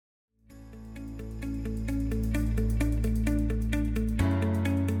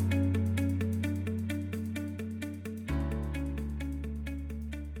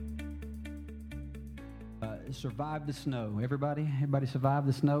survived the snow. Everybody survived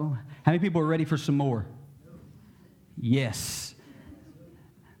the snow? How many people are ready for some more? Yes.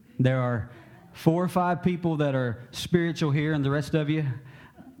 There are 4 or 5 people that are spiritual here, and the rest of you,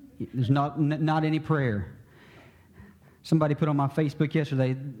 there's not any prayer. Somebody put on my Facebook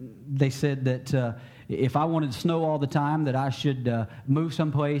yesterday, they said that if I wanted snow all the time, that I should move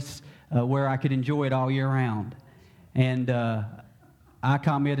someplace where I could enjoy it all year round. And I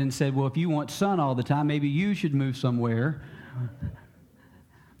commented and said, well, if you want sun all the time, maybe you should move somewhere.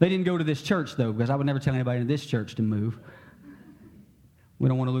 They didn't go to this church, though, because I would never tell anybody in this church to move. We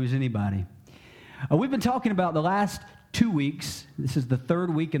don't want to lose anybody. We've been talking about the last 2 weeks. This is the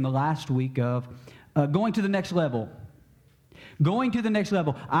 3rd week and the last week of going to the next level. Going to the next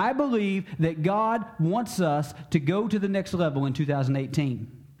level. I believe that God wants us to go to the next level in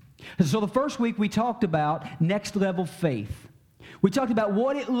 2018. So the first week we talked about next level faith. We talked about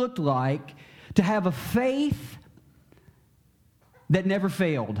what it looked like to have a faith that never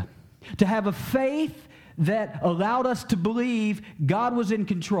failed. To have a faith that allowed us to believe God was in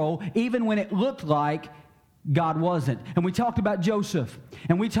control even when it looked like God wasn't. And we talked about Joseph.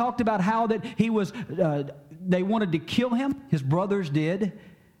 And we talked about how that he was, they wanted to kill him. His brothers did.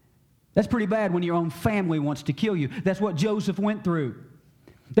 That's pretty bad when your own family wants to kill you. That's what Joseph went through.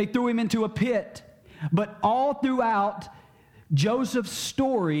 They threw him into a pit. But all throughout Joseph's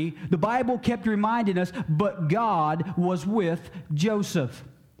story, the Bible kept reminding us, but God was with Joseph.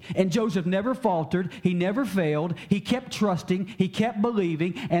 And Joseph never faltered. He never failed. He kept trusting. He kept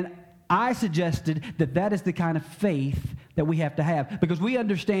believing. And I suggested that that is the kind of faith that we have to have, because we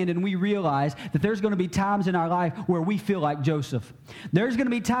understand and we realize that there's going to be times in our life where we feel like Joseph. There's going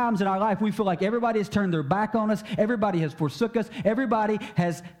to be times in our life we feel like everybody has turned their back on us. Everybody has forsook us. Everybody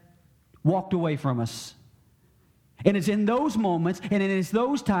has walked away from us. And it's in those moments and it is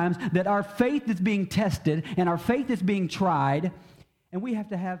those times that our faith is being tested and our faith is being tried, and we have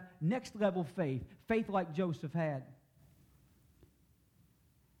to have next level faith, faith like Joseph had.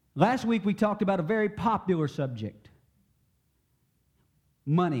 Last week we talked about a very popular subject,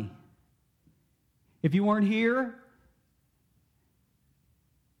 money. If you weren't here,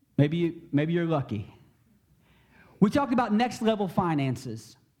 maybe you're lucky. We talked about next level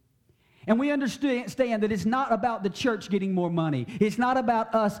finances. And we understand that it's not about the church getting more money. It's not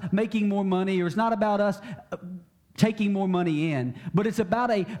about us making more money, or it's not about us taking more money in. But it's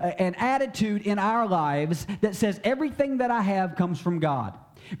about an attitude in our lives that says everything that I have comes from God.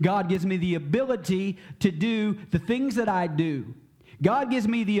 God gives me the ability to do the things that I do. God gives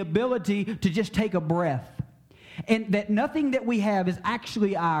me the ability to just take a breath. And that nothing that we have is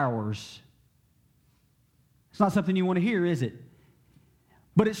actually ours. It's not something you want to hear, is it?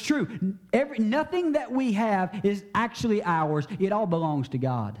 But it's true. Nothing that we have is actually ours. It all belongs to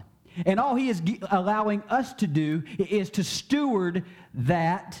God. And all He is allowing us to do is to steward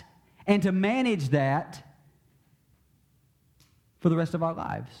that and to manage that for the rest of our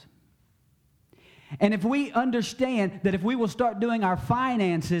lives. And if we understand that if we will start doing our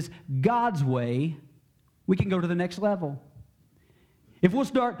finances God's way, we can go to the next level. If we'll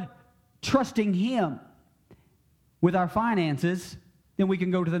start trusting Him with our finances, then we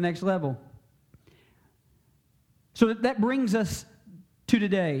can go to the next level. So that brings us to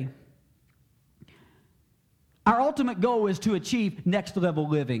today. Our ultimate goal is to achieve next level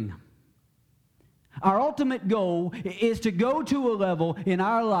living. Our ultimate goal is to go to a level in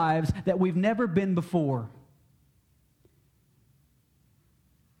our lives that we've never been before.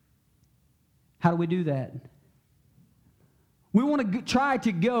 How do we do that? We want to try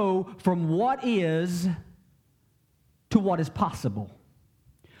to go from what is to what is possible.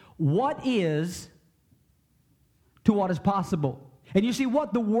 What is to what is possible. And you see,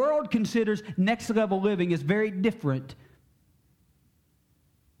 what the world considers next level living is very different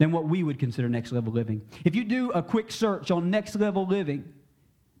than what we would consider next level living. If you do a quick search on next level living,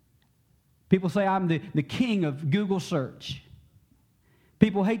 people say I'm the king of Google search.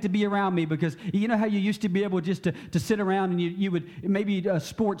 People hate to be around me because you know how you used to be able just to sit around and you would, maybe a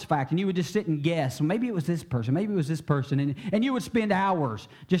sports fact, and you would just sit and guess. Maybe it was this person, maybe it was this person. And you would spend hours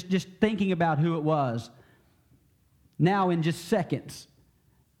just thinking about who it was. Now in just seconds,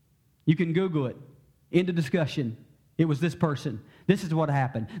 you can Google it. End of discussion. It was this person. This is what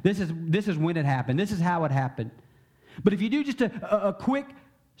happened. This is when it happened. This is how it happened. But if you do just a quick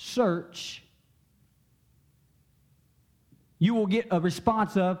search, you will get a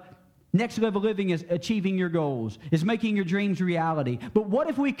response of next level living is achieving your goals, is making your dreams reality. But what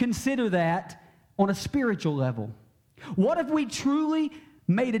if we consider that on a spiritual level? What if we truly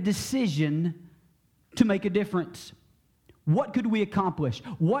made a decision to make a difference? What could we accomplish?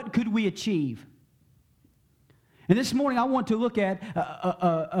 What could we achieve? And this morning I want to look at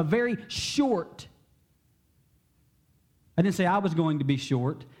a very short, I didn't say I was going to be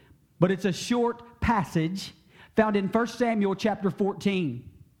short, but it's a short passage found in 1 Samuel chapter 14.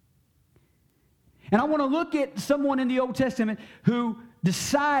 And I want to look at someone in the Old Testament who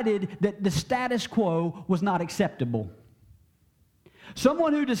decided that the status quo was not acceptable.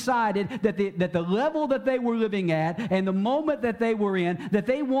 Someone who decided that the level that they were living at and the moment that they were in, that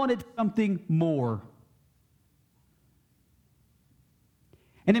they wanted something more.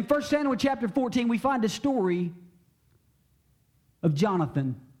 And in 1 Samuel chapter 14, we find a story of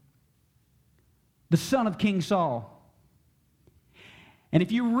Jonathan, the son of King Saul. And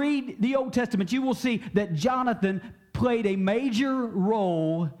if you read the Old Testament, you will see that Jonathan played a major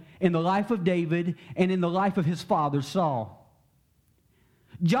role in the life of David and in the life of his father Saul.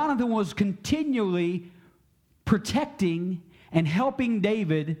 Jonathan was continually protecting and helping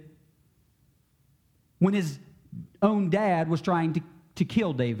David when his own dad was trying to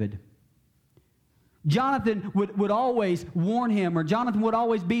kill David. Jonathan would always warn him, or Jonathan would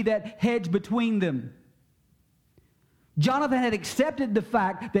always be that hedge between them. Jonathan had accepted the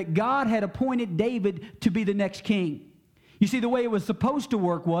fact that God had appointed David to be the next king. You see, the way it was supposed to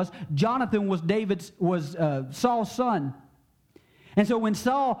work was Jonathan was Saul's son. And so when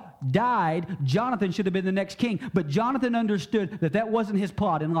Saul died, Jonathan should have been the next king. But Jonathan understood that that wasn't his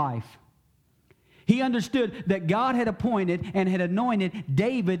plot in life. He understood that God had appointed and had anointed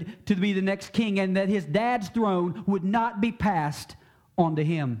David to be the next king, and that his dad's throne would not be passed on to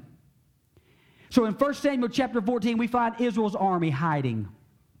him. So in 1 Samuel chapter 14, we find Israel's army hiding.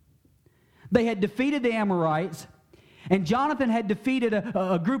 They had defeated the Amorites, and Jonathan had defeated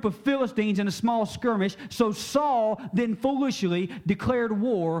a group of Philistines in a small skirmish, so Saul then foolishly declared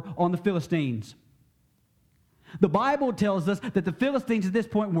war on the Philistines. The Bible tells us that the Philistines at this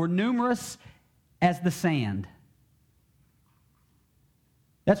point were numerous as the sand.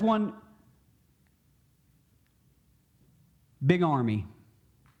 That's one big army.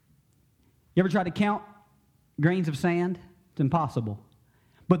 You ever try to count grains of sand? It's impossible.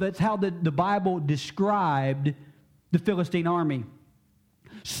 But that's how the Bible described the Philistine army.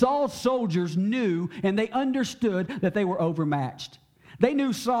 Saul's soldiers knew and they understood that they were overmatched. They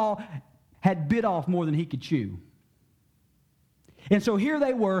knew Saul had bit off more than he could chew. And so here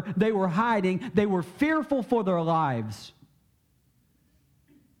they were hiding, they were fearful for their lives.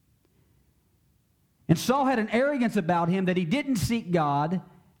 And Saul had an arrogance about him that he didn't seek God,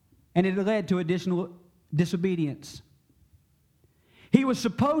 and it led to additional disobedience. He was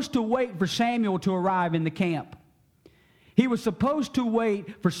supposed to wait for Samuel to arrive in the camp. He was supposed to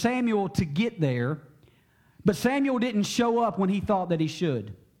wait for Samuel to get there, but Samuel didn't show up when he thought that he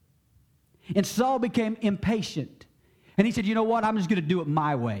should. And Saul became impatient. And he said, you know what, I'm just going to do it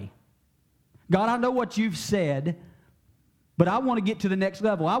my way. God, I know what you've said, but I want to get to the next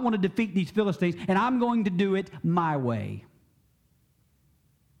level. I want to defeat these Philistines, and I'm going to do it my way.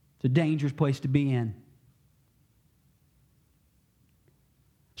 It's a dangerous place to be in.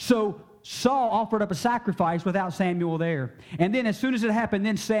 So Saul offered up a sacrifice without Samuel there. And then as soon as it happened,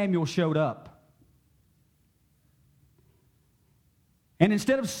 then Samuel showed up. And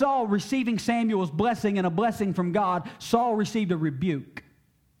instead of Saul receiving Samuel's blessing and a blessing from God, Saul received a rebuke.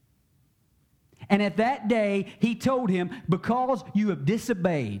 And at that day, he told him, because you have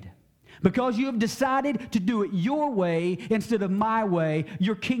disobeyed, because you have decided to do it your way instead of my way,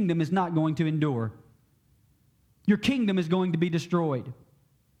 your kingdom is not going to endure. Your kingdom is going to be destroyed.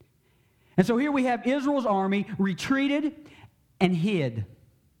 And so here we have Israel's army retreated and hid.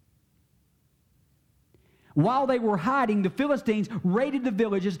 While they were hiding, the Philistines raided the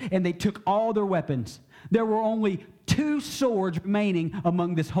villages and they took all their weapons. There were only 2 swords remaining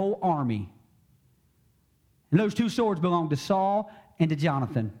among this whole army. And those 2 swords belonged to Saul and to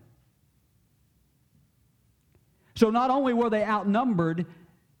Jonathan. So not only were they outnumbered,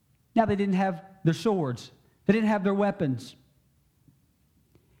 now they didn't have their swords. They didn't have their weapons.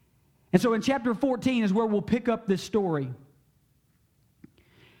 And so in chapter 14 is where we'll pick up this story.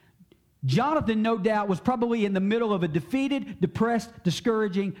 Jonathan, no doubt, was probably in the middle of a defeated, depressed,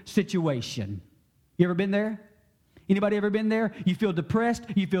 discouraging situation. You ever been there? Anybody ever been there? You feel depressed,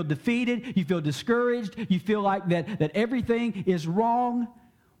 you feel defeated, you feel discouraged, you feel like that everything is wrong.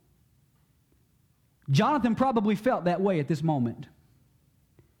 Jonathan probably felt that way at this moment.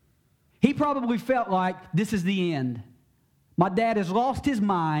 He probably felt like this is the end. My dad has lost his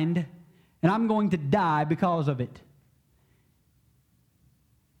mind, and I'm going to die because of it.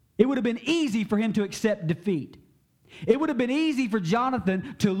 It would have been easy for him to accept defeat. It would have been easy for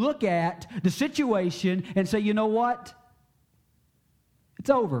Jonathan to look at the situation and say, you know what?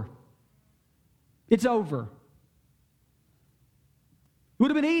 It's over. It's over. It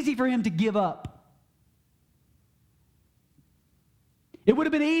would have been easy for him to give up. It would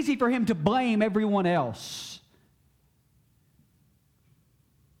have been easy for him to blame everyone else.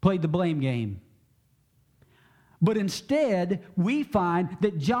 Played the blame game. But instead, we find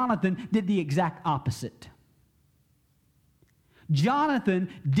that Jonathan did the exact opposite. Jonathan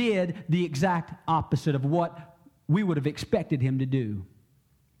did the exact opposite of what we would have expected him to do.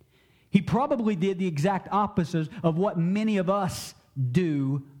 He probably did the exact opposite of what many of us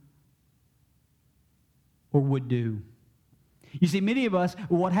do or would do. You see, many of us,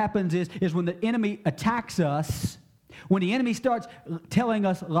 what happens is when the enemy attacks us, when the enemy starts telling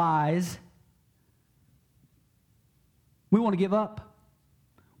us lies, we want to give up.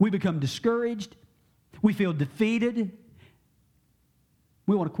 We become discouraged. We feel defeated.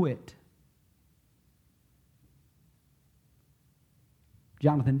 We want to quit.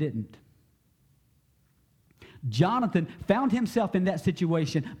 Jonathan didn't. Jonathan found himself in that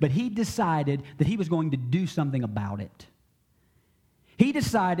situation, but he decided that he was going to do something about it. He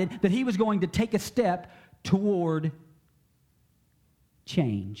decided that he was going to take a step toward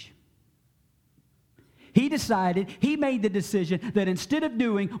change. He made the decision that instead of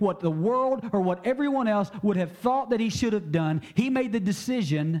doing what the world or what everyone else would have thought that he should have done, he made the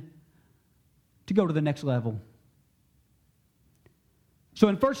decision to go to the next level. So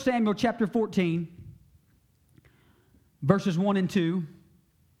in 1 Samuel chapter 14, verses 1 and 2,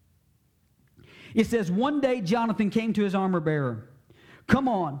 it says, "One day Jonathan came to his armor bearer. 'Come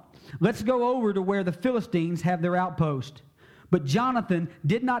on, let's go over to where the Philistines have their outpost.' But Jonathan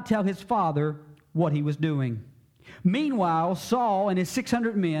did not tell his father what he was doing. Meanwhile, Saul and his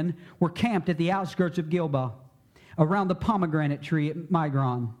 600 men were camped at the outskirts of Gilboa, around the pomegranate tree at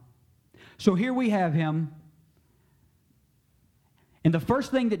Migron." So here we have him. And the first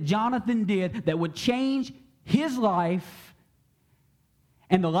thing that Jonathan did that would change his life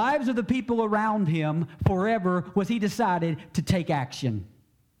and the lives of the people around him forever was he decided to take action.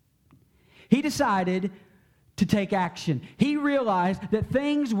 He decided to take action. He realized that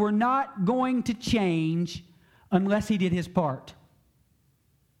things were not going to change unless he did his part.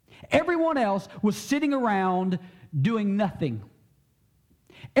 Everyone else was sitting around doing nothing.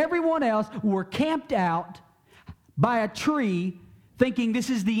 Everyone else were camped out by a tree thinking this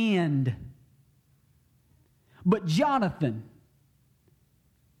is the end. But Jonathan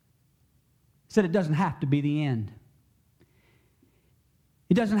said it doesn't have to be the end.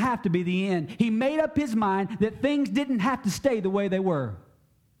 It doesn't have to be the end. He made up his mind that things didn't have to stay the way they were.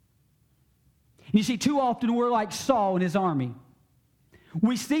 You see, too often we're like Saul and his army.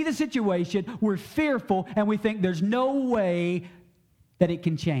 We see the situation, we're fearful, and we think there's no way that it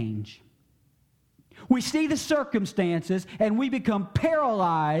can change. We see the circumstances, and we become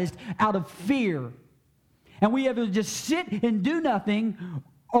paralyzed out of fear. And we either just sit and do nothing,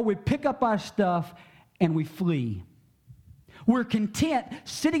 or we pick up our stuff and we flee. We're content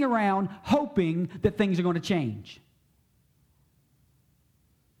sitting around hoping that things are going to change.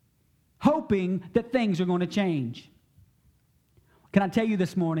 Hoping that things are going to change. Can I tell you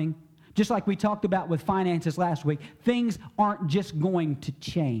this morning, just like we talked about with finances last week, things aren't just going to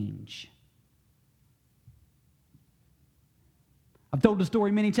change. I've told the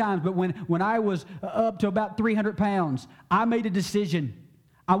story many times, but when I was up to about 300 pounds, I made a decision.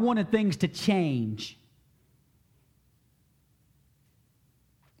 I wanted things to change.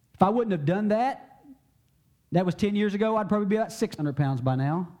 If I wouldn't have done that, that was 10 years ago, I'd probably be about 600 pounds by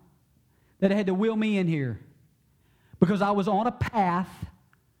now. That had to wheel me in here. Because I was on a path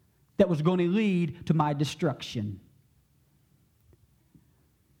that was going to lead to my destruction.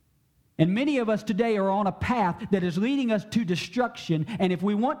 And many of us today are on a path that is leading us to destruction. And if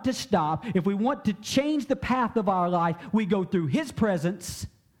we want to stop, if we want to change the path of our life, we go through His presence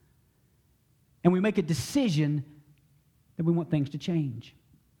and we make a decision that we want things to change.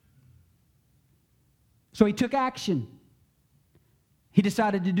 So he took action. He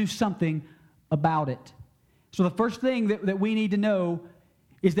decided to do something about it. So the first thing that we need to know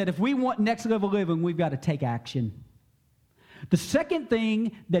is that if we want next level living, we've got to take action. The second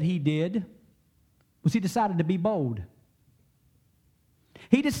thing that he did was he decided to be bold.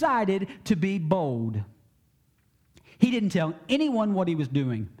 He decided to be bold. He didn't tell anyone what he was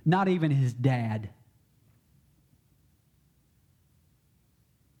doing, not even his dad.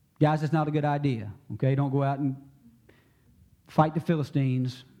 Guys, that's not a good idea, okay? Don't go out and fight the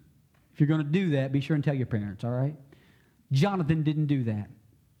Philistines. If you're going to do that, be sure and tell your parents, all right? Jonathan didn't do that.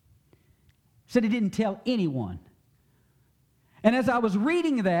 Said he didn't tell anyone. And as I was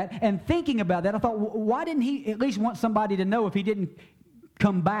reading that and thinking about that, I thought, why didn't he at least want somebody to know if he didn't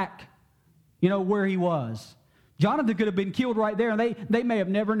come back, where he was? Jonathan could have been killed right there, and they may have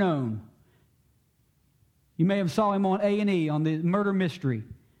never known. You may have saw him on A&E on the murder mystery.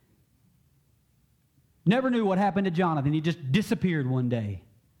 Never knew what happened to Jonathan. He just disappeared one day.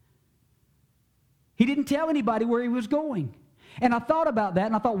 He didn't tell anybody where he was going. And I thought about that,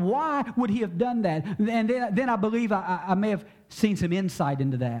 and I thought, why would he have done that? And then I believe I may have seen some insight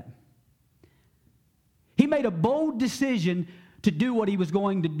into that. He made a bold decision to do what he was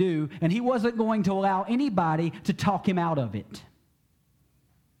going to do, and he wasn't going to allow anybody to talk him out of it.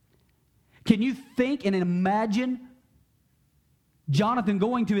 Can you think and imagine Jonathan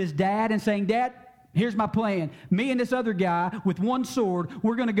going to his dad and saying, Dad, here's my plan. Me and this other guy with one sword,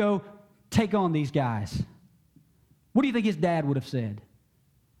 we're going to go take on these guys. What do you think his dad would have said?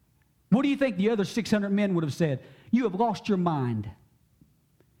 What do you think the other 600 men would have said? You have lost your mind.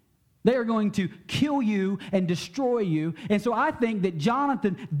 They are going to kill you and destroy you. And so I think that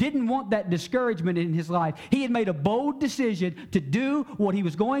Jonathan didn't want that discouragement in his life. He had made a bold decision to do what he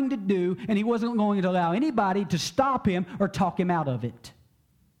was going to do, and he wasn't going to allow anybody to stop him or talk him out of it.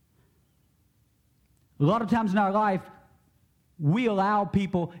 A lot of times in our life, we allow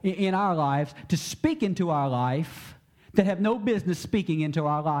people in our lives to speak into our life that have no business speaking into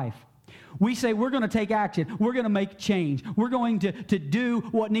our life. We say we're going to take action. We're going to make change. We're going to do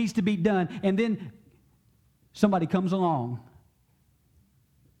what needs to be done. And then somebody comes along.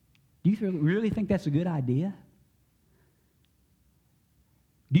 Do you really think that's a good idea?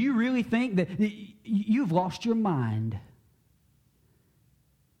 Do you really think that you've lost your mind?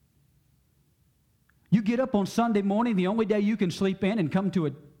 You get up on Sunday morning, the only day you can sleep in, and come to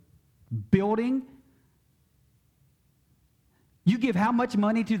a building. You give how much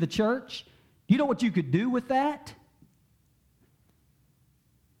money to the church? You know what you could do with that?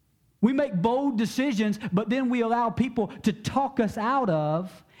 We make bold decisions, but then we allow people to talk us out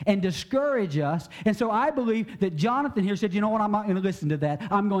of and discourage us. And so I believe that Jonathan here said, you know what, I'm not going to listen to that.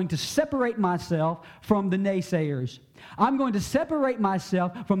 I'm going to separate myself from the naysayers. I'm going to separate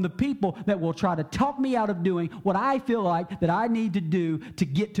myself from the people that will try to talk me out of doing what I feel like that I need to do to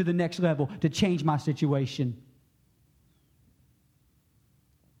get to the next level, to change my situation.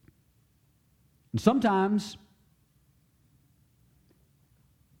 And sometimes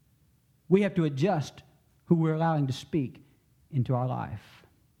we have to adjust who we're allowing to speak into our life.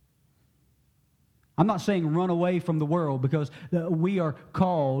 I'm not saying run away from the world, because we are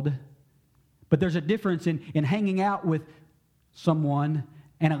called, but there's a difference in hanging out with someone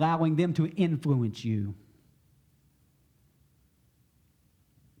and allowing them to influence you.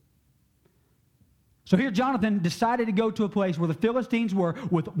 So here Jonathan decided to go to a place where the Philistines were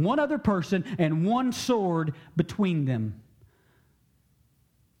with one other person and one sword between them.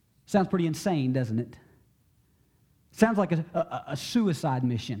 Sounds pretty insane, doesn't it? Sounds like a suicide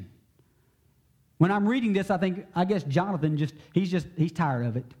mission. When I'm reading this, I guess Jonathan he's tired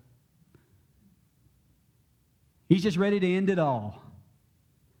of it. He's just ready to end it all.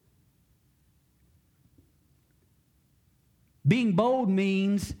 Being bold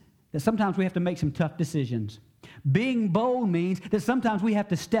means that sometimes we have to make some tough decisions. Being bold means that sometimes we have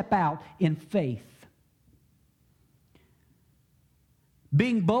to step out in faith.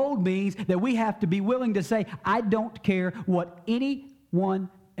 Being bold means that we have to be willing to say, I don't care what anyone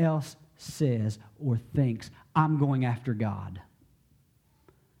else says or thinks. I'm going after God.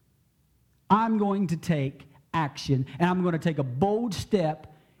 I'm going to take action, and I'm going to take a bold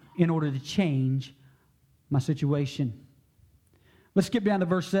step in order to change my situation. Let's skip down to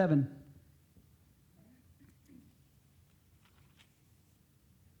verse 7.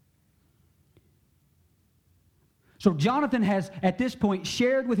 So Jonathan has, at this point,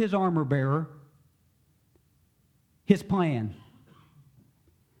 shared with his armor bearer his plan.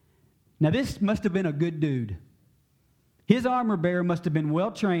 Now, this must have been a good dude. His armor bearer must have been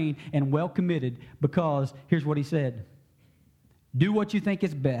well trained and well committed, because here's what he said. Do what you think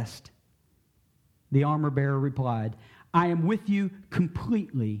is best. The armor bearer replied, I am with you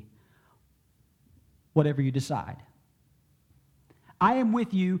completely, whatever you decide. I am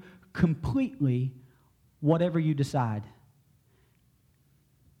with you completely, whatever you decide.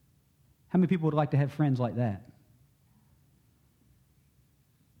 How many people would like to have friends like that?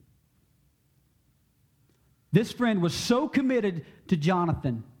 This friend was so committed to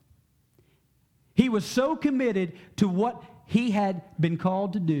Jonathan. He was so committed to what he had been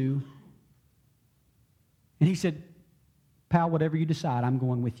called to do. And he said, pal, whatever you decide, I'm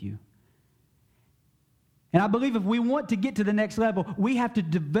going with you. And I believe if we want to get to the next level, we have to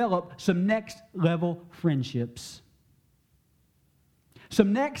develop some next level friendships.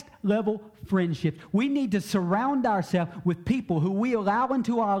 Some next level friendships. We need to surround ourselves with people who we allow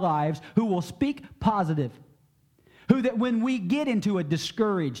into our lives who will speak positive, Who that when we get into a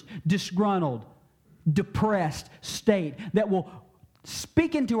discouraged, disgruntled, depressed state, that will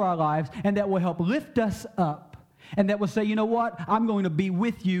speak into our lives and that will help lift us up and that will say, you know what? I'm going to be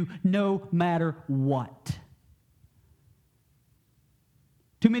with you no matter what.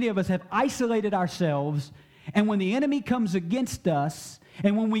 Too many of us have isolated ourselves, and when the enemy comes against us,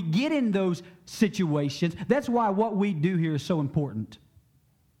 and when we get in those situations, that's why what we do here is so important.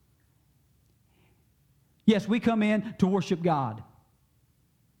 Yes, we come in to worship God.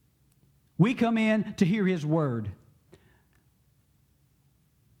 We come in to hear His Word.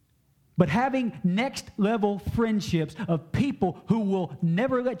 But having next level friendships of people who will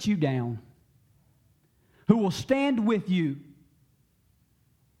never let you down, who will stand with you.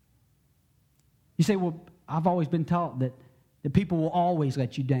 You say, well, I've always been taught that people will always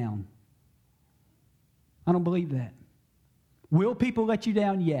let you down. I don't believe that. Will people let you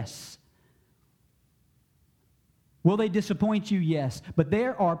down? Yes. Will they disappoint you? Yes. But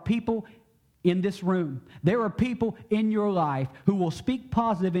there are people in this room, there are people in your life who will speak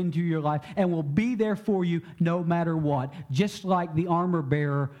positive into your life and will be there for you no matter what. Just like the armor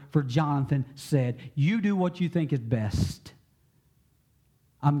bearer for Jonathan said, you do what you think is best.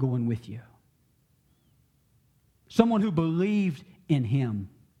 I'm going with you. Someone who believed in him.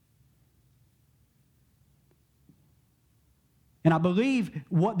 And I believe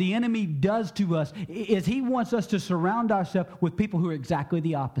what the enemy does to us is he wants us to surround ourselves with people who are exactly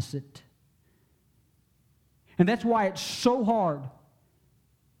the opposite. And that's why it's so hard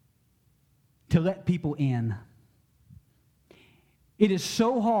to let people in. It is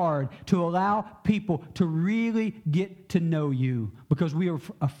so hard to allow people to really get to know you because we are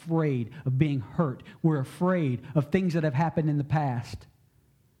afraid of being hurt. We're afraid of things that have happened in the past.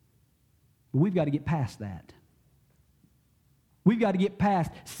 But we've got to get past that. We've got to get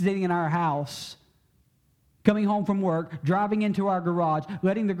past sitting in our house, coming home from work, driving into our garage,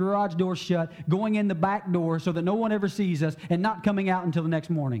 letting the garage door shut, going in the back door so that no one ever sees us, and not coming out until the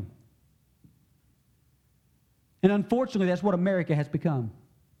next morning. And unfortunately, that's what America has become.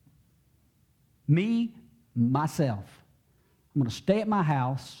 Me, myself. I'm going to stay at my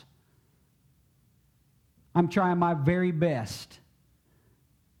house. I'm trying my very best.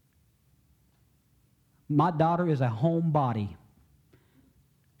 My daughter is a homebody.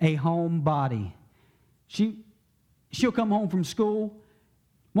 A homebody. She'll come home from school,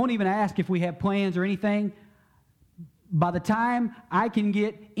 won't even ask if we have plans or anything. By the time I can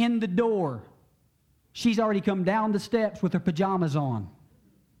get in the door, she's already come down the steps with her pajamas on.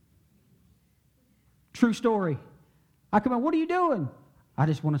 True story. I come in, what are you doing? I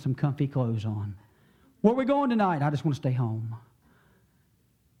just wanted some comfy clothes on. Where are we going tonight? I just want to stay home.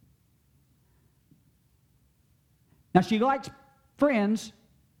 Now, she likes friends.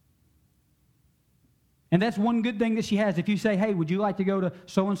 And that's one good thing that she has. If you say, hey, would you like to go to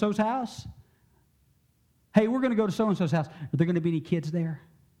so-and-so's house? Hey, we're going to go to so-and-so's house. Are there going to be any kids there?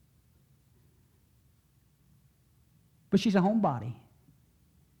 But she's a homebody.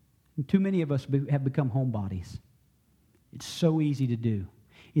 And too many of us have become homebodies. It's so easy to do.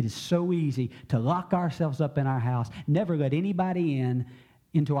 It is so easy to lock ourselves up in our house, never let anybody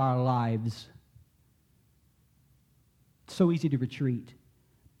into our lives. It's so easy to retreat.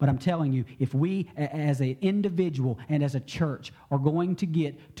 But I'm telling you, if we as an individual and as a church are going to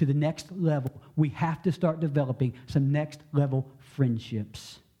get to the next level, we have to start developing some next level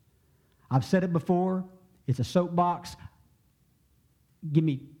friendships. I've said it before. It's a soapbox. Give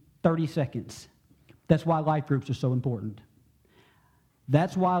me 30 seconds. That's why life groups are so important.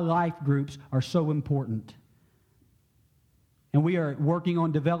 That's why life groups are so important. And we are working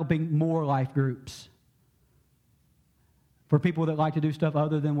on developing more life groups for people that like to do stuff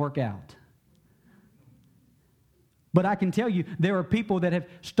other than work out. But I can tell you, there are people that have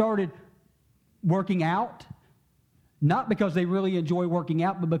started working out, not because they really enjoy working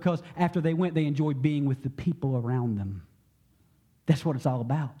out, but because after they went, they enjoy being with the people around them. That's what it's all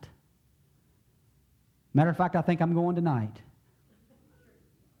about. Matter of fact, I think I'm going tonight.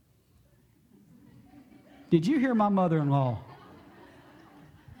 Did you hear my mother-in-law?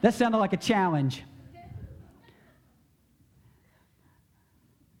 That sounded like a challenge.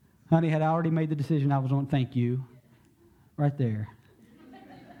 Honey, had I already made the decision I was on, thank you. Right there.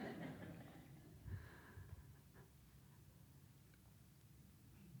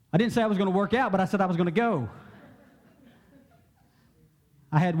 I didn't say I was going to work out, but I said I was going to go.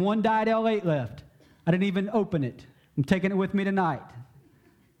 I had one Diet L8 left. I didn't even open it. I'm taking it with me tonight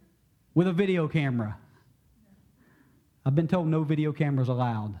with a video camera. I've been told no video cameras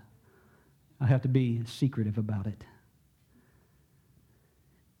allowed. I have to be secretive about it.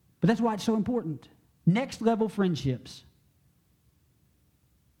 But that's why it's so important. next level friendships.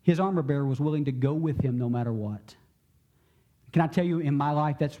 His armor bearer was willing to go with him no matter what. Can I tell you, in my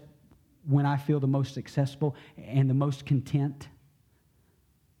life, that's when I feel the most successful and the most content.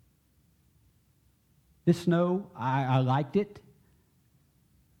 This snow, I liked it.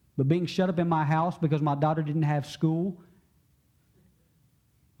 But being shut up in my house because my daughter didn't have school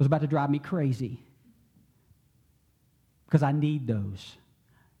was about to drive me crazy. Because I need those.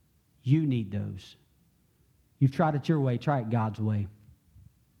 You need those. You've tried it your way, try it God's way.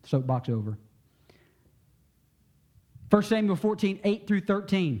 Soapbox over. 1 Samuel 14, 8 through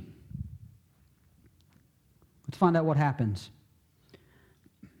 13. Let's find out what happens.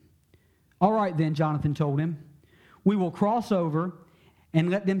 All right then, Jonathan told him, we will cross over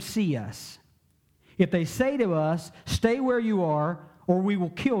and let them see us. If they say to us, stay where you are, or we will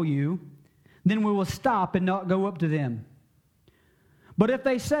kill you, then we will stop and not go up to them. But if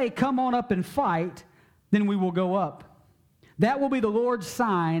they say, come on up and fight, then we will go up. That will be the Lord's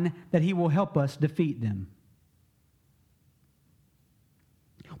sign that he will help us defeat them.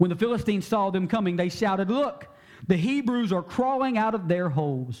 When the Philistines saw them coming, they shouted, look, the Hebrews are crawling out of their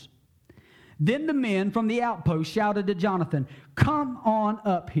holes. Then the men from the outpost shouted to Jonathan, come on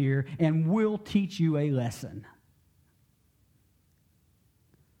up here and we'll teach you a lesson.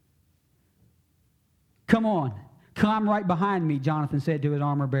 Come on, climb right behind me, Jonathan said to his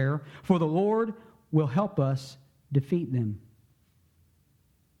armor bearer, for the Lord will help us defeat them.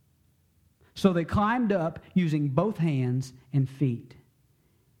 So they climbed up using both hands and feet.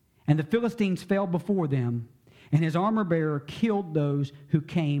 And the Philistines fell before them, and his armor bearer killed those who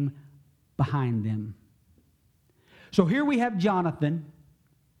came behind them. So here we have Jonathan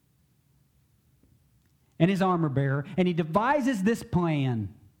and his armor bearer, and he devises this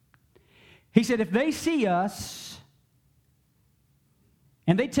plan. He said, if they see us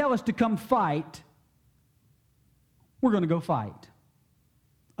and they tell us to come fight, we're going to go fight.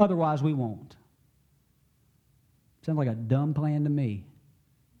 Otherwise, we won't. Sounds like a dumb plan to me.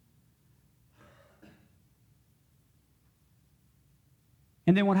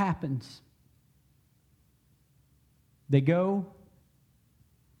 And then what happens? They go,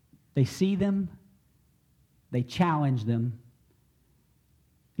 they see them, they challenge them.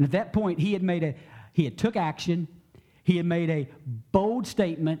 And at that point, he had took action, he had made a bold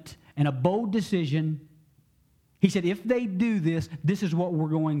statement and a bold decision. He said, if they do this, this is what we're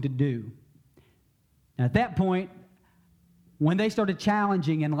going to do. And at that point, when they started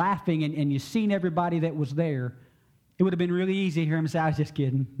challenging and laughing and you seen everybody that was there, it would have been really easy to hear him say, I was just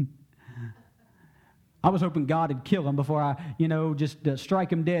kidding. I was hoping God would kill him before I, just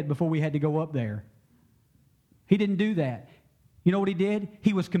strike him dead before we had to go up there. He didn't do that. You know what he did?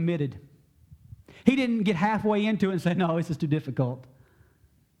 He was committed. He didn't get halfway into it and say, no, this is too difficult.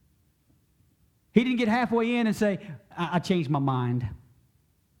 He didn't get halfway in and say, I changed my mind.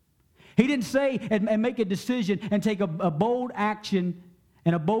 He didn't say and make a decision and take a bold action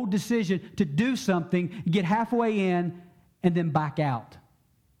and a bold decision to do something, get halfway in, and then back out.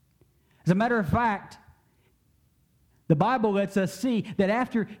 As a matter of fact, the Bible lets us see that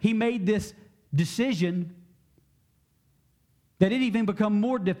after he made this decision, that it even become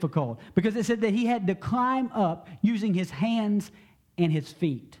more difficult, because it said that he had to climb up using his hands and his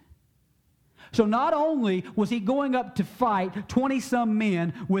feet. So not only was he going up to fight 20-some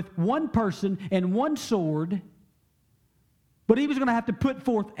men with one person and one sword, but he was going to have to put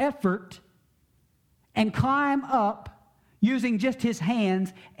forth effort and climb up using just his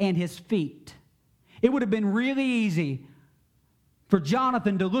hands and his feet. It would have been really easy for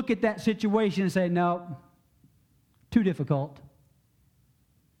Jonathan to look at that situation and say, no, too difficult.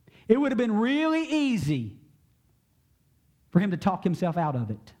 It would have been really easy for him to talk himself out of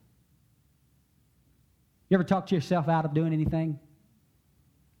it. You ever talk yourself out of doing anything?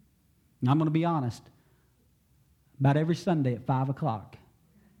 I'm going to be honest. About every Sunday at 5 o'clock,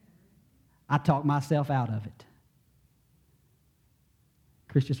 I talk myself out of it.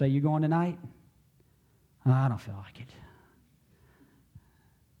 Christian say, you going tonight? Oh, I don't feel like it.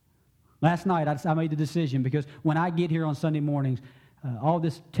 Last night, I made the decision because when I get here on Sunday mornings, all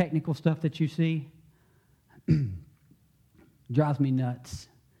this technical stuff that you see drives me nuts.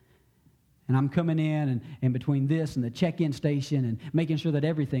 And I'm coming in and between this and the check-in station and making sure that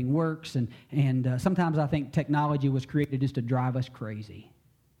everything works. And sometimes I think technology was created just to drive us crazy.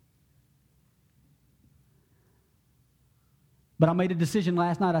 But I made a decision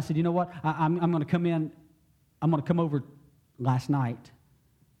last night. I said, you know what? I'm going to come in. I'm going to come over last night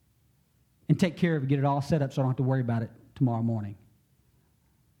and take care of it, get it all set up so I don't have to worry about it tomorrow morning.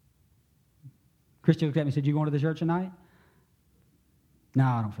 Christy looked at me and said, you going to the church tonight? No,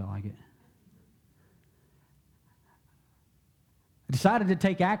 I don't feel like it. I decided to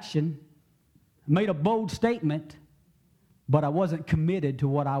take action, made a bold statement, but I wasn't committed to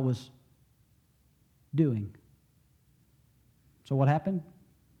what I was doing. So what happened?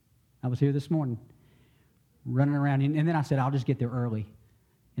 I was here this morning, running around, and then I said, I'll just get there early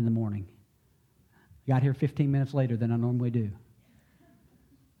in the morning. Got here 15 minutes later than I normally do.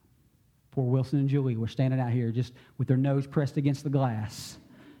 Poor Wilson and Julie were standing out here just with their nose pressed against the glass,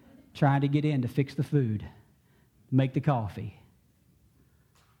 trying to get in to fix the food, make the coffee.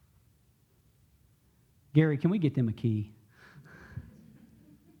 Gary, can we get them a key?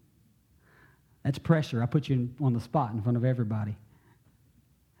 That's pressure. I put you on the spot in front of everybody. It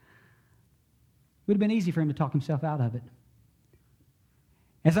would have been easy for him to talk himself out of it.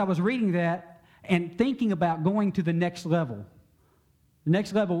 As I was reading that and thinking about going to the next level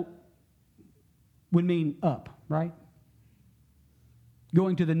would mean up, right?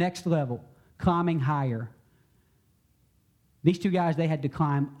 Going to the next level, climbing higher. These two guys, they had to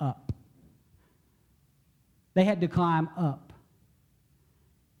climb up. They had to climb up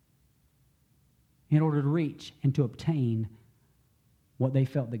in order to reach and to obtain what they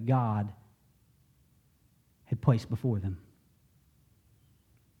felt that God had placed before them.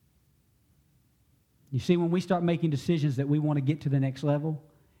 You see, when we start making decisions that we want to get to the next level,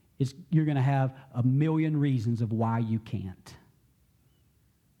 you're going to have a million reasons of why you can't.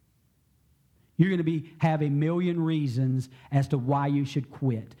 You're going to have a million reasons as to why you should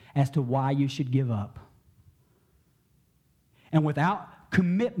quit, as to why you should give up. And without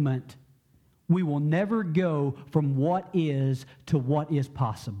commitment, we will never go from what is to what is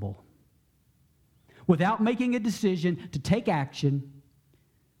possible. Without making a decision to take action,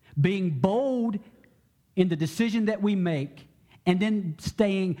 being bold in the decision that we make, and then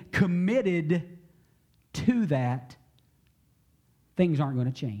staying committed to that, things aren't going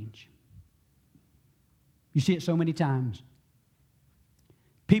to change. You see it so many times.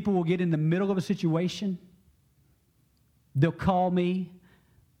 People will get in the middle of a situation. They'll call me.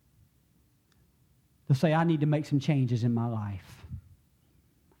 They'll say, I need to make some changes in my life.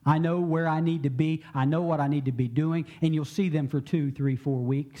 I know where I need to be. I know what I need to be doing. And you'll see them for 2, 3, 4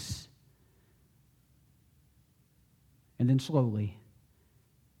 weeks. And then slowly,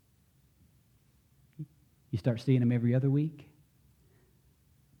 you start seeing them every other week.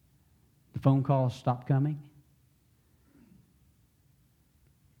 The phone calls stop coming.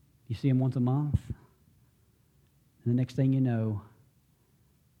 You see them once a month. And the next thing you know,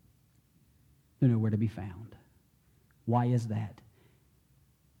 they're nowhere to be found. Why is that?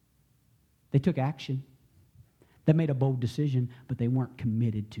 They took action. They made a bold decision, but they weren't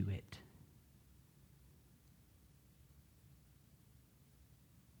committed to it.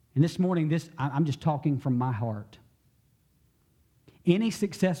 And this morning, I'm just talking from my heart. Any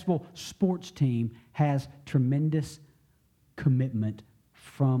successful sports team has tremendous commitment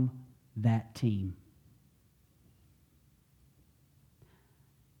from that team.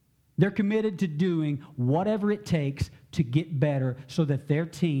 They're committed to doing whatever it takes to get better so that their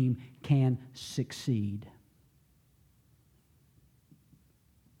team can succeed.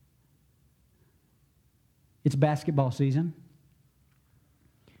 It's basketball season.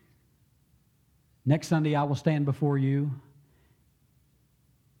 Next Sunday, I will stand before you.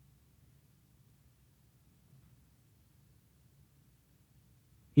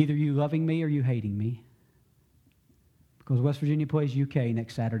 Either you loving me or you hating me. Because West Virginia plays UK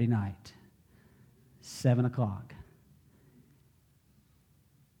next Saturday night, 7 o'clock.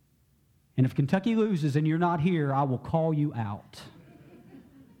 And if Kentucky loses and you're not here, I will call you out.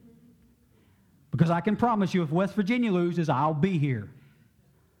 Because I can promise you, if West Virginia loses, I'll be here.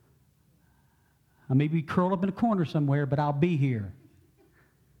 I may be curled up in a corner somewhere, but I'll be here.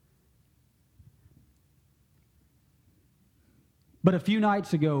 But a few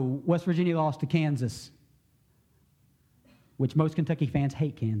nights ago, West Virginia lost to Kansas, which most Kentucky fans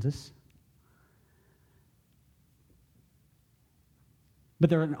hate Kansas. But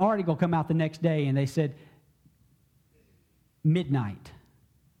there an article come out the next day, and they said, midnight,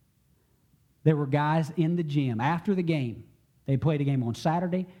 there were guys in the gym after the game. They played a game on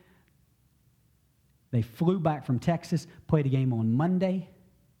Saturday. They flew back from Texas, played a game on Monday.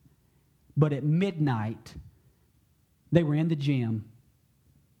 But at midnight, they were in the gym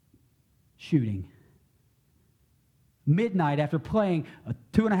shooting. Midnight, after playing a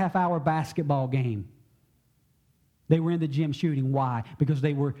 2.5-hour basketball game, they were in the gym shooting. Why? Because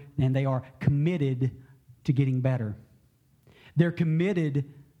they are committed to getting better. They're committed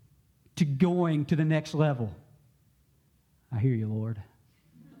to going to the next level. I hear you, Lord.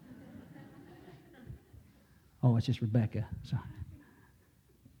 Oh, it's just Rebecca. Sorry.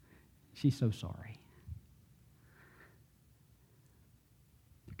 She's so sorry.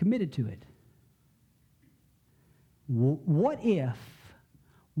 committed to it. What if,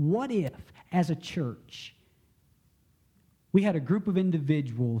 as a church, we had a group of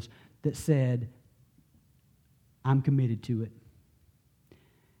individuals that said, I'm committed to it?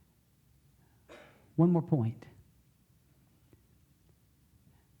 One more point.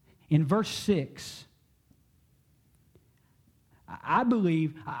 In verse 6, I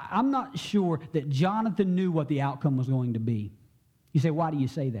believe, I'm not sure that Jonathan knew what the outcome was going to be. You say, why do you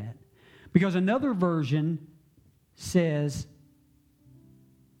say that? Because another version says,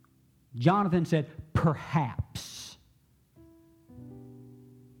 Jonathan said, perhaps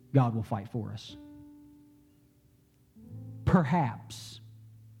God will fight for us. Perhaps.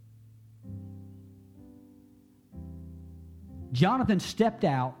 Jonathan stepped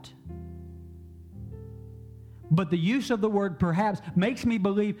out, but the use of the word perhaps makes me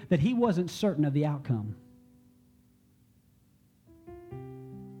believe that he wasn't certain of the outcome.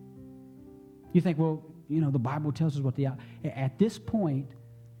 You think, well, the Bible tells us what the outcome. At this point,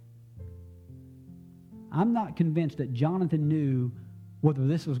 I'm not convinced that Jonathan knew whether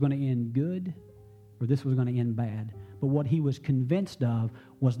this was going to end good or this was going to end bad. But what he was convinced of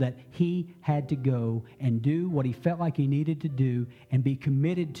was that he had to go and do what he felt like he needed to do and be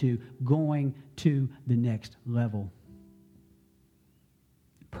committed to going to the next level.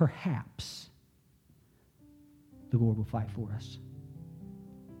 Perhaps the Lord will fight for us.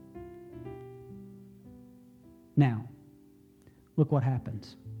 Now, look what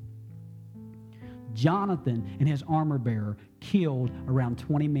happens. Jonathan and his armor bearer killed around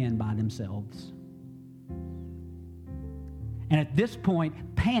 20 men by themselves. And at this point,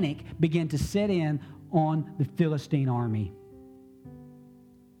 panic began to set in on the Philistine army.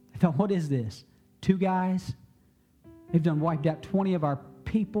 I thought, what is this? 2 guys? They've done wiped out 20 of our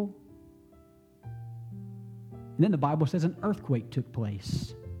people. And then the Bible says an earthquake took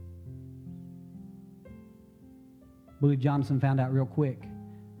place. I believe Jonathan found out real quick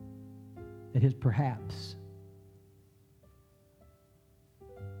that his perhaps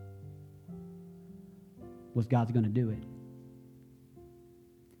was God's going to do it.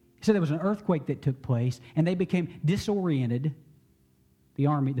 He said there was an earthquake that took place, and they became disoriented. The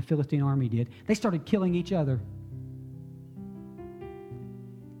army, the Philistine army did. They started killing each other.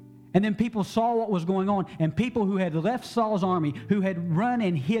 And then people saw what was going on, and people who had left Saul's army, who had run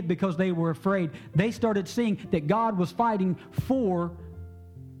and hid because they were afraid, they started seeing that God was fighting for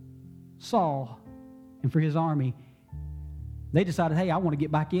Saul and for his army. They decided, hey, I want to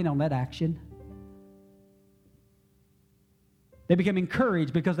get back in on that action. They became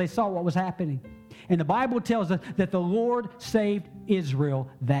encouraged because they saw what was happening. And the Bible tells us that the Lord saved Israel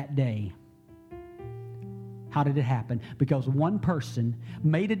that day. How did it happen? Because one person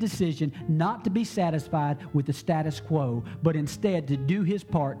made a decision not to be satisfied with the status quo, but instead to do his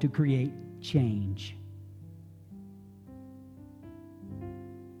part to create change.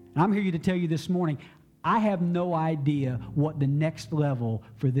 And I'm here to tell you this morning, I have no idea what the next level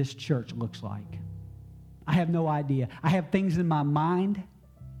for this church looks like. I have no idea. I have things in my mind.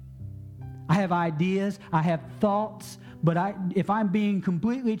 I have ideas. I have thoughts. But if I'm being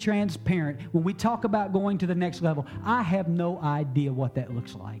completely transparent, when we talk about going to the next level, I have no idea what that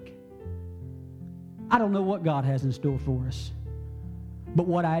looks like. I don't know what God has in store for us. But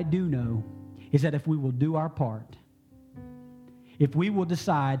what I do know is that if we will do our part, if we will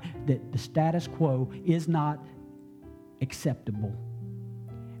decide that the status quo is not acceptable,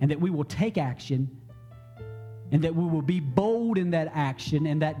 and that we will take action, and that we will be bold in that action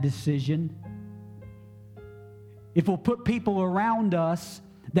and that decision, if we'll put people around us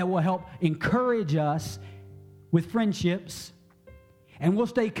that will help encourage us with friendships, and we'll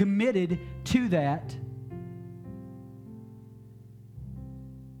stay committed to that,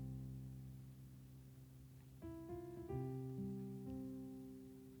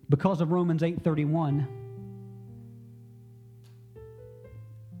 because of Romans 8:31,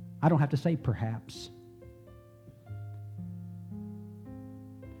 I don't have to say perhaps.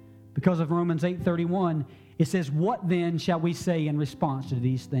 Because of Romans 8:31, it says, what then shall we say in response to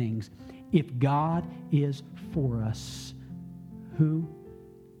these things? If God is for us, who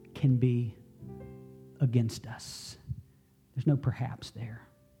can be against us? There's no perhaps there.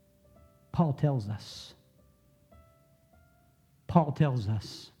 Paul tells us.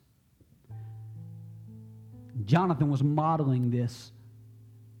 Jonathan was modeling this.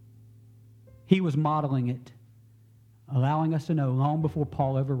 He was modeling it, allowing us to know long before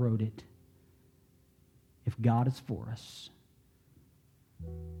Paul ever wrote it, if God is for us,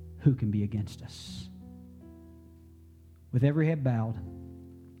 who can be against us? With every head bowed,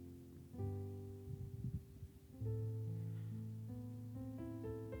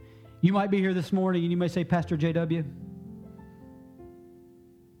 You might be here this morning and you may say, Pastor J.W., I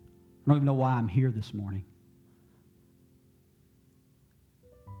don't even know why I'm here this morning.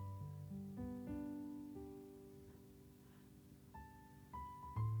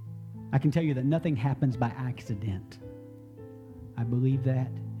 I can tell you that nothing happens by accident. I believe that.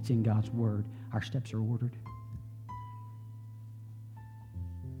 It's in God's Word. Our steps are ordered.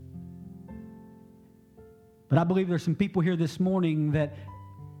 But I believe there's some people here this morning that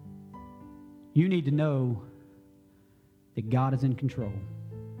you need to know that God is in control.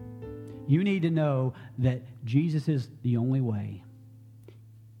 You need to know that Jesus is the only way.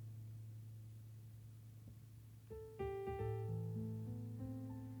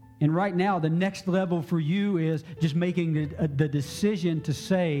 And right now, the next level for you is just making the decision to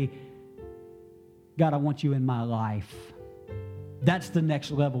say, God, I want you in my life. That's the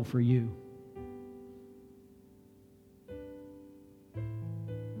next level for you.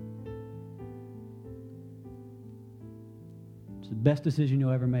 It's the best decision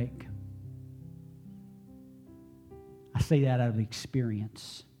you'll ever make. I say that out of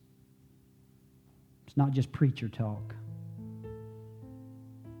experience. It's not just preacher talk.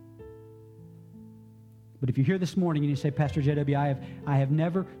 But if you're here this morning and you say, Pastor J.W., I have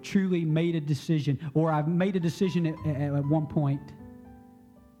never truly made a decision, or I've made a decision at one point,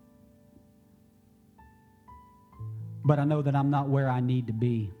 but I know that I'm not where I need to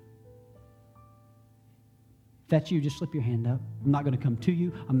be. If that's you, just slip your hand up. I'm not going to come to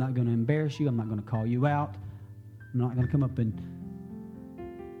you. I'm not going to embarrass you. I'm not going to call you out. I'm not going to come up and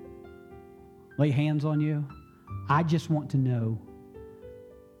lay hands on you. I just want to know.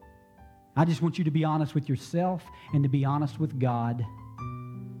 I just want you to be honest with yourself and to be honest with God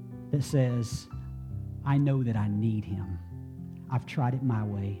that says, I know that I need Him. I've tried it my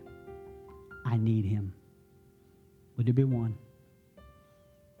way. I need Him. Would there be one?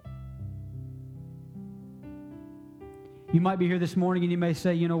 You might be here this morning and you may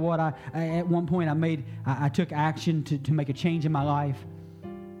say, you know what, I at one point I took action to make a change in my life.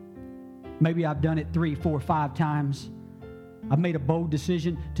 Maybe I've done it 3, 4, 5 times. I've made a bold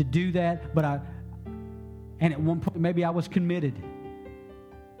decision to do that, and at one point maybe I was committed.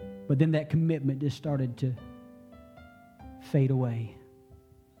 But then that commitment just started to fade away.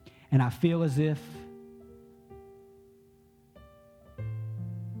 And I feel as if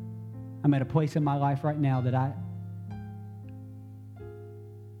I'm at a place in my life right now that a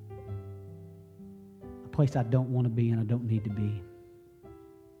place I don't want to be and I don't need to be.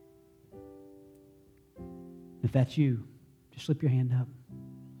 If that's you, just slip your hand up.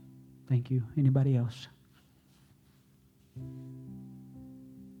 Thank you. Anybody else?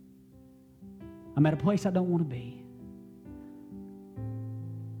 I'm at a place I don't want to be.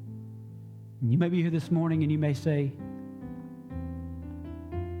 You may be here this morning and you may say,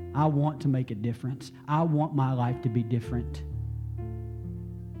 I want to make a difference. I want my life to be different.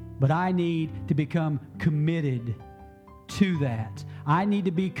 But I need to become committed to that. I need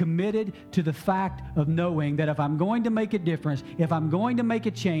to be committed to the fact of knowing that if I'm going to make a difference, if I'm going to make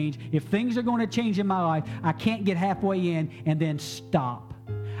a change, if things are going to change in my life, I can't get halfway in and then stop.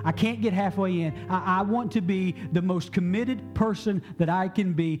 I can't get halfway in. I want to be the most committed person that I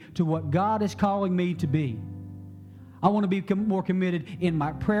can be to what God is calling me to be. I want to be more committed in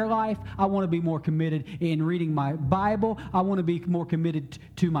my prayer life. I want to be more committed in reading my Bible. I want to be more committed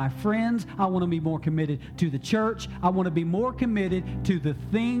to my friends. I want to be more committed to the church. I want to be more committed to the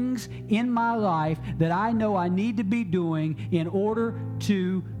things in my life that I know I need to be doing in order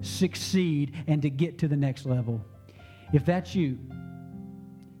to succeed and to get to the next level. If that's you,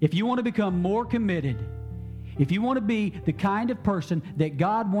 if you want to become more committed, if you want to be the kind of person that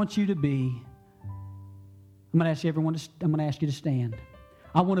God wants you to be, I'm going to ask you to stand.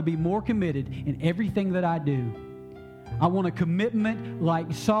 I want to be more committed in everything that I do. I want a commitment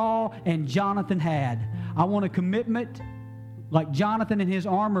like Saul and Jonathan had. I want a commitment like Jonathan and his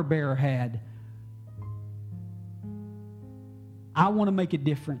armor bearer had. I want to make a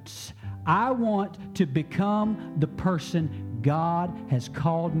difference. I want to become the person God has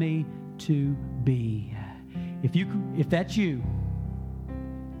called me to be. If that's you,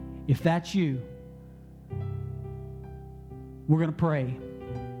 we're going to pray.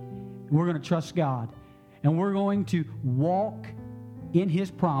 We're going to trust God. And we're going to walk in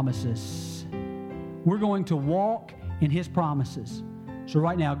His promises. We're going to walk in His promises. So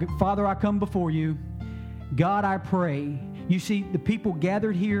right now, Father, I come before you. God, I pray. You see the people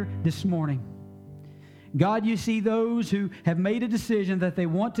gathered here this morning. God, you see those who have made a decision that they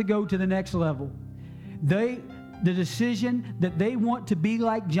want to go to the next level. The decision that they want to be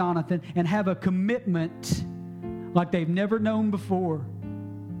like Jonathan and have a commitment like they've never known before.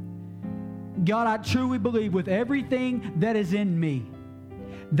 God, I truly believe with everything that is in me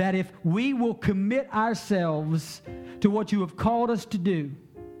that if we will commit ourselves to what you have called us to do,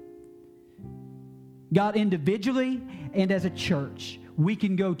 God, individually and as a church, we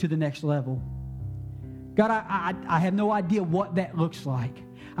can go to the next level. God, I have no idea what that looks like.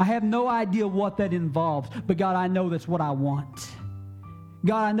 I have no idea what that involves. But God, I know that's what I want.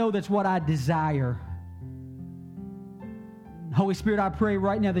 God, I know that's what I desire. Holy Spirit, I pray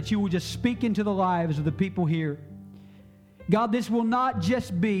right now that you will just speak into the lives of the people here. God, this will not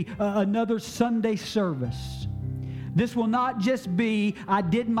just be another Sunday service. This will not just be, I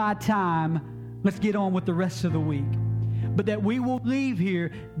did my time, let's get on with the rest of the week. But that we will leave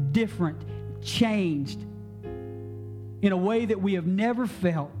here different, changed, in a way that we have never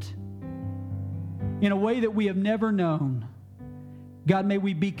felt, in a way that we have never known. God, may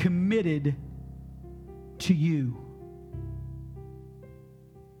we be committed to you.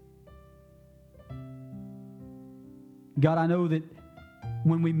 God, I know that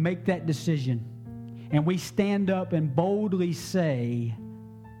when we make that decision and we stand up and boldly say,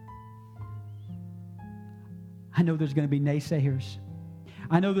 I know there's going to be naysayers.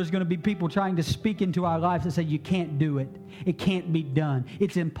 I know there's going to be people trying to speak into our lives and say, you can't do it. It can't be done.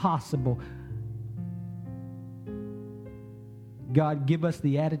 It's impossible. God, give us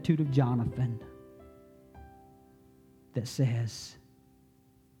the attitude of Jonathan that says,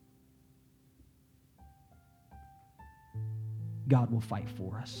 God will fight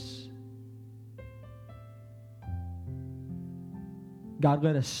for us. God,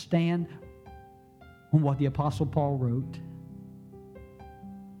 let us stand on what the Apostle Paul wrote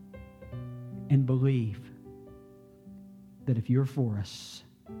and believe that if you're for us,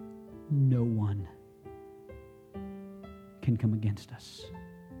 no one can come against us.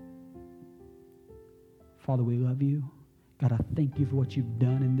 Father, we love you. God, I thank you for what you've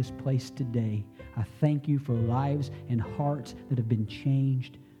done in this place today. I thank you for lives and hearts that have been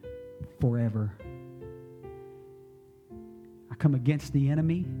changed forever. I come against the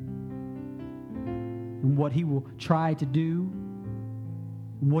enemy and what he will try to do,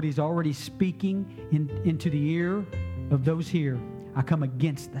 and what he's already speaking into the ear of those here. I come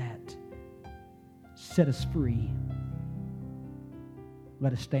against that. Set us free.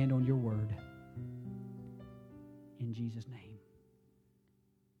 Let us stand on your word. In Jesus' name.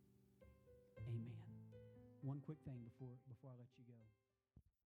 Amen. One quick thing before I let you go.